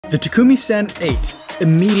The Takumi Sen 8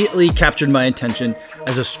 immediately captured my attention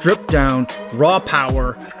as a stripped down, raw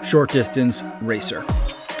power, short distance racer.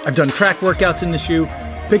 I've done track workouts in the shoe,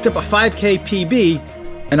 picked up a 5K PB,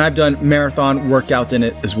 and I've done marathon workouts in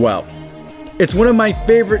it as well. It's one of my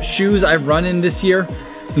favorite shoes I've run in this year,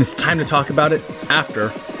 and it's time to talk about it after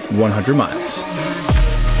 100 miles.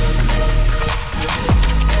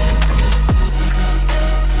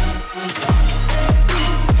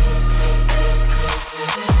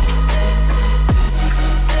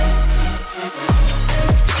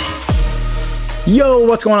 Yo,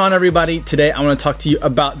 what's going on everybody? Today I want to talk to you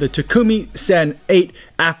about the Takumi Sen 8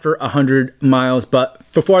 after 100 miles, but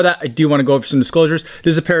before that, I do want to go over some disclosures.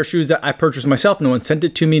 This is a pair of shoes that I purchased myself. No one sent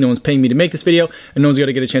it to me, no one's paying me to make this video, and no one's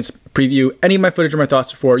gonna get a chance to preview any of my footage or my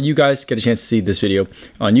thoughts before you guys get a chance to see this video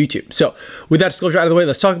on YouTube. So with that disclosure out of the way,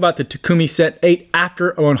 let's talk about the Takumi Sen 8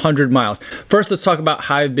 after 100 miles. First, let's talk about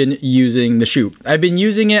how I've been using the shoe. I've been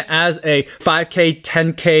using it as a 5K,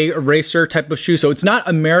 10K racer type of shoe. So it's not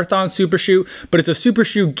a marathon super shoe, but it's a super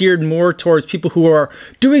shoe geared more towards people who are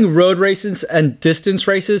doing road races and distance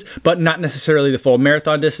races, but not necessarily the full marathon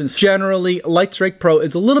distance. Generally, Light Strike Pro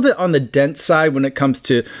is a little bit on the dense side when it comes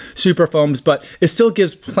to super foams, but it still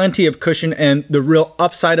gives plenty of cushion, and the real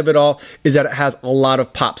upside of it all is that it has a lot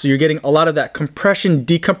of pop. So you're getting a lot of that compression,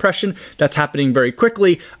 decompression that's happening very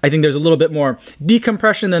quickly. I think there's a little bit more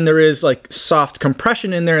decompression than there is like soft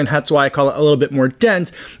compression in there, and that's why I call it a little bit more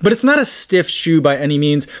dense, but it's not a stiff shoe by any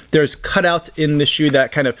means. There's cutouts in the shoe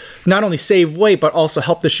that kind of not only save weight, but also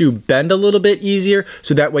help the shoe bend a little bit easier,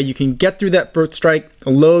 so that way you can get through that first strike,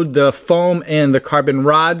 load the foam and the carbon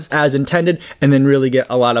rods as intended, and then really get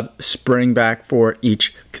a lot of spring back for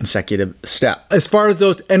each consecutive step. As far as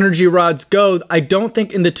those energy rods go, I don't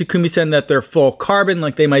think in the Takumi Sen that they're full carbon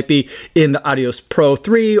like they might be in the Adios Pro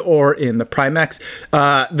 3 or in the Prime X.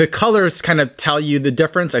 The colors kind of tell you the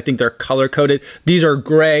difference. I think they're color coded. These are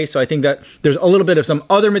gray, so I think that there's a little bit of some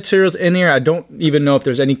other materials in here. I don't even know if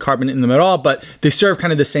there's any carbon in them at all, but they serve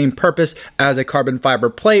kind of the same purpose as a carbon fiber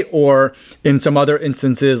plate, or in some other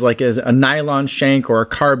instances like as a nylon shank or a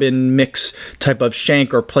carbon mix type of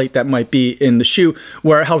shank or plate that might be in the shoe,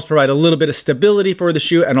 where it helps provide a little bit of stability for the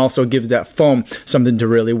shoe and also gives that foam something to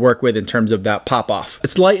really work with in terms of that pop off.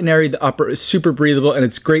 It's light and airy, the upper is super breathable, and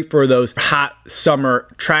it's great for those hot summer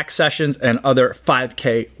track sessions and other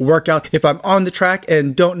 5K workouts. If I'm on the track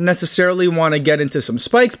and don't necessarily want to get into some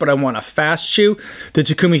spikes, but I want a fast shoe, the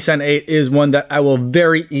Takumi Sen 8 is one that I will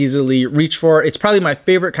very easily reach for. It's probably my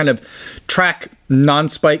favorite kind of track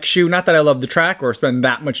non-spike shoe. Not that I love the track or spend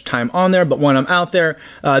that much time on there, but when I'm out there,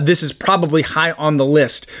 this is probably high on the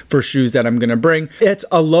list for shoes that I'm gonna bring. It's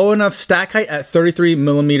a low enough stack height at 33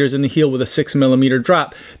 millimeters in the heel with a 6 millimeter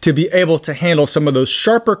drop to be able to handle some of those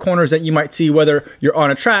sharper corners that you might see whether you're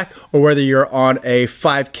on a track or whether you're on a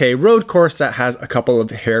 5K road course that has a couple of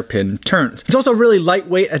hairpin turns. It's also really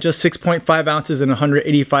lightweight at just 6.5 ounces and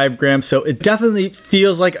 185 grams, so it definitely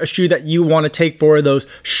feels like a shoe that you want to take for those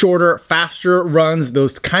shorter, faster runs,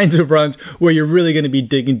 those kinds of runs where you're really going to be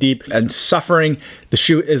digging deep and suffering. The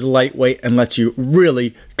shoe is lightweight and lets you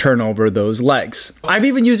really turn over those legs. I've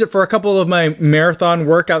even used it for a couple of my marathon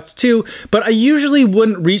workouts too, but I usually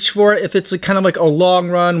wouldn't reach for it if it's kind of like a long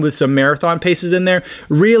run with some marathon paces in there.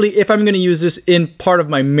 Really, if I'm going to use this in part of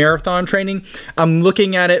my marathon training, I'm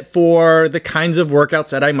looking at it for the kinds of workouts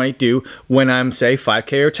that I might do when I'm, say,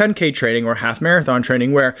 5K or 10K training or half marathon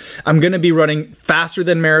training, where I'm going to be running faster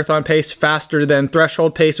than marathon pace, faster than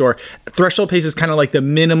threshold pace, or threshold pace is kind of like the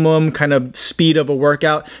minimum kind of speed of a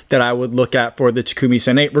workout that I would look at for the Takumi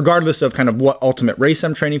Sen 8, regardless of kind of what ultimate race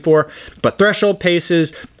I'm training for. But threshold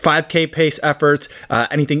paces, 5K pace efforts,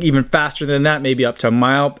 anything even faster than that, maybe up to a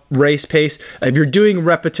mile race pace. If you're doing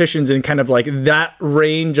repetitions in kind of like that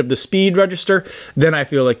range of the speed register, then I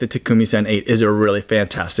feel like the Takumi Sen 8 is a really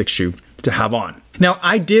fantastic shoe to have on. Now,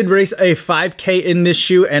 I did race a 5K in this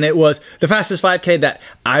shoe, and it was the fastest 5K that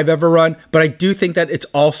I've ever run, but I do think that it's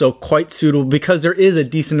also quite suitable because there is a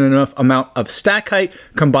decent enough amount of stack height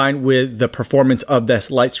combined with the performance of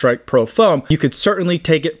this Light Strike Pro foam. You could certainly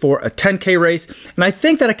take it for a 10K race, and I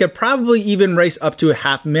think that I could probably even race up to a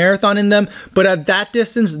half marathon in them, but at that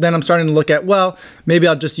distance, then I'm starting to look at, well, maybe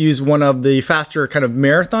I'll just use one of the faster kind of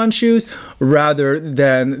marathon shoes rather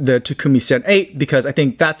than the Takumi Sen 8, because I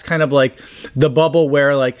think that's kind of like the bubble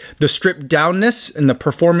where like the stripped downness and the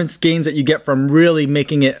performance gains that you get from really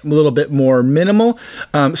making it a little bit more minimal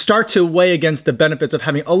start to weigh against the benefits of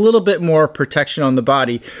having a little bit more protection on the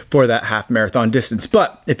body for that half marathon distance.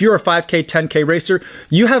 But if you're a 5K, 10K racer,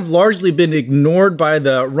 you have largely been ignored by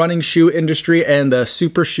the running shoe industry and the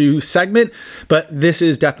super shoe segment, but this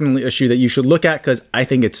is definitely a shoe that you should look at because I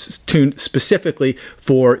think it's tuned specifically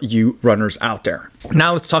for you runners out there.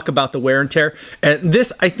 Now let's talk about the wear and tear. And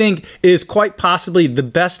this, I think, is quite possibly the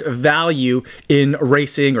best value in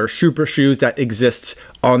racing or super shoes that exists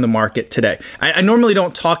on the market today. I normally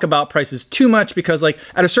don't talk about prices too much because, like,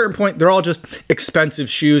 at a certain point, they're all just expensive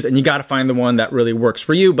shoes and you got to find the one that really works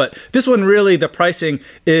for you. But this one, really, the pricing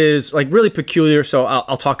is like really peculiar, so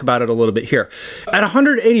I'll talk about it a little bit here. At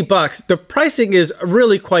 180 bucks, the pricing is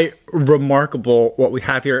really quite remarkable what we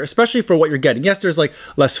have here, especially for what you're getting. Yes, there's like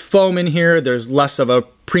less foam in here, there's less of a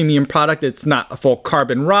premium product. It's not a full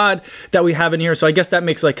carbon rod that we have in here, so I guess that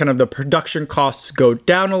makes like kind of the production costs go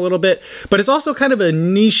down a little bit. But it's also kind of a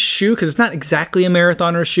niche shoe because it's not exactly a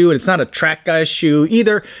marathoner shoe and it's not a track guy's shoe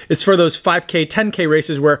either. It's for those 5K, 10K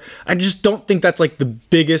races where I just don't think that's like the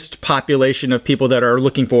biggest population of people that are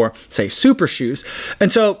looking for, say, super shoes.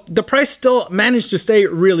 And so the price still managed to stay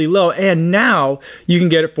really low, and now you can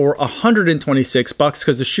get it for 126 bucks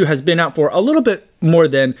because the shoe has been out for a little bit more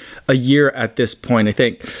than a year at this point, I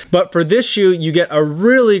think. But for this shoe, you get a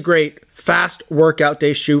really great fast workout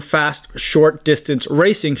day shoe, fast short distance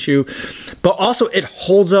racing shoe, but also it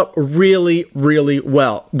holds up really, really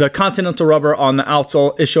well. The Continental rubber on the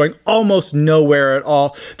outsole is showing almost no wear at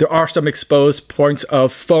all. There are some exposed points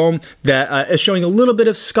of foam that is showing a little bit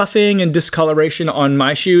of scuffing and discoloration on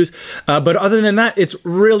my shoes. But other than that, it's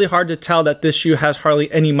really hard to tell that this shoe has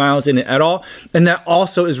hardly any miles in it at all. And that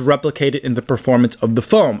also is replicated in the performance of the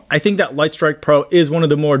foam. I think that Lightstrike Pro is one of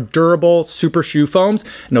the more durable super shoe foams. I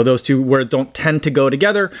know those two where don't tend to go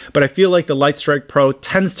together, but I feel like the Lightstrike Pro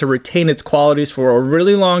tends to retain its qualities for a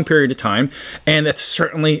really long period of time, and that's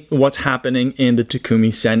certainly what's happening in the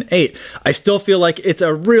Takumi Sen 8. I still feel like it's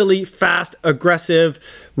a really fast, aggressive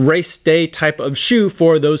race day type of shoe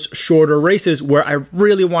for those shorter races where I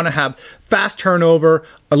really want to have fast turnover,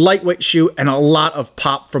 a lightweight shoe, and a lot of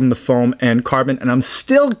pop from the foam and carbon. And I'm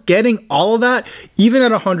still getting all of that even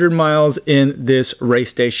at 100 miles in this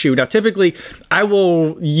race day shoe. Now, typically I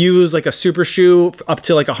will use like a super shoe up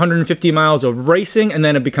to like 150 miles of racing, and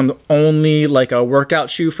then it becomes only like a workout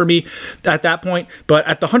shoe for me at that point. But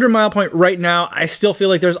at the 100-mile point right now, I still feel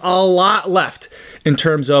like there's a lot left in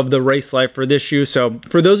terms of the race life for this shoe. So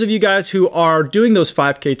for those of you guys who are doing those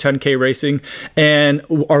 5K, 10K racing and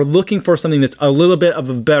are looking for something that's a little bit of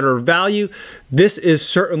a better value, this is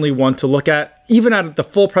certainly one to look at, even at the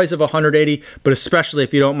full price of 180, but especially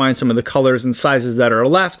if you don't mind some of the colors and sizes that are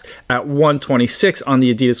left at 126 on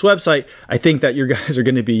the Adidas website. I think that you guys are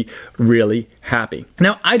going to be really happy.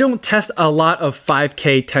 Now, I don't test a lot of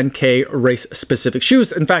 5K, 10K race specific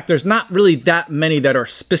shoes. In fact, there's not really that many that are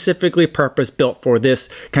specifically purpose built for this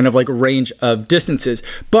kind of like range of distances,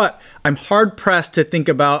 but I'm hard pressed to think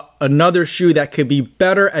about another shoe that could be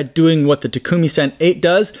better at doing what the Takumi Sen 8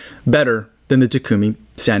 does better than the Takumi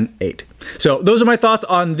Sen 8. So those are my thoughts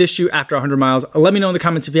on this shoe after 100 miles. Let me know in the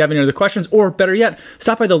comments if you have any other questions, or better yet,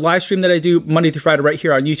 stop by the live stream that I do Monday through Friday right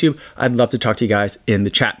here on YouTube. I'd love to talk to you guys in the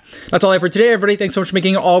chat. That's all I have for today, everybody. Thanks so much for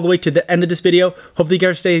making it all the way to the end of this video. Hopefully you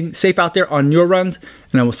guys are staying safe out there on your runs,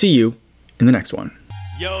 and I will see you in the next one.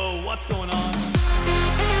 Yo, what's going on?